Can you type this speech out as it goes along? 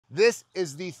This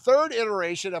is the third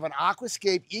iteration of an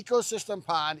aquascape ecosystem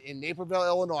pond in Naperville,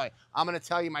 Illinois. I'm gonna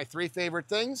tell you my 3 favorite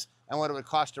things and what it would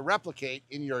cost to replicate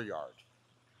in your yard.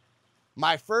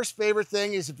 My first favorite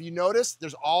thing is, if you notice,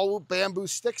 there's all bamboo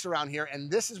sticks around here, and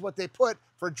this is what they put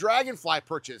for dragonfly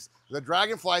perches. The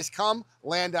dragonflies come,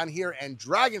 land on here, and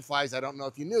dragonflies, I don't know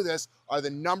if you knew this, are the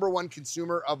 #1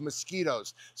 consumer of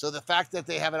mosquitoes. So the fact that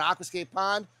they have an aquascape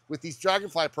pond with these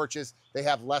dragonfly perches, they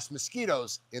have less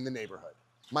mosquitoes in the neighborhood.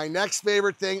 My next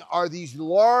favorite thing are these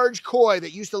large koi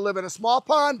that used to live in a small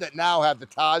pond that now have the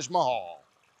Taj Mahal.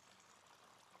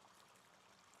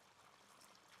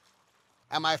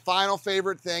 And my final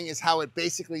favorite thing is how it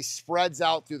basically spreads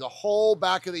out through the whole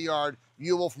back of the yard,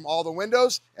 viewable from all the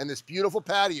windows, and this beautiful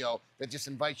patio that just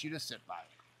invites you to sit by.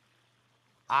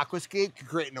 Aquascape could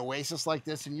create an oasis like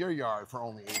this in your yard for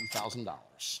only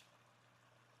 $80,000.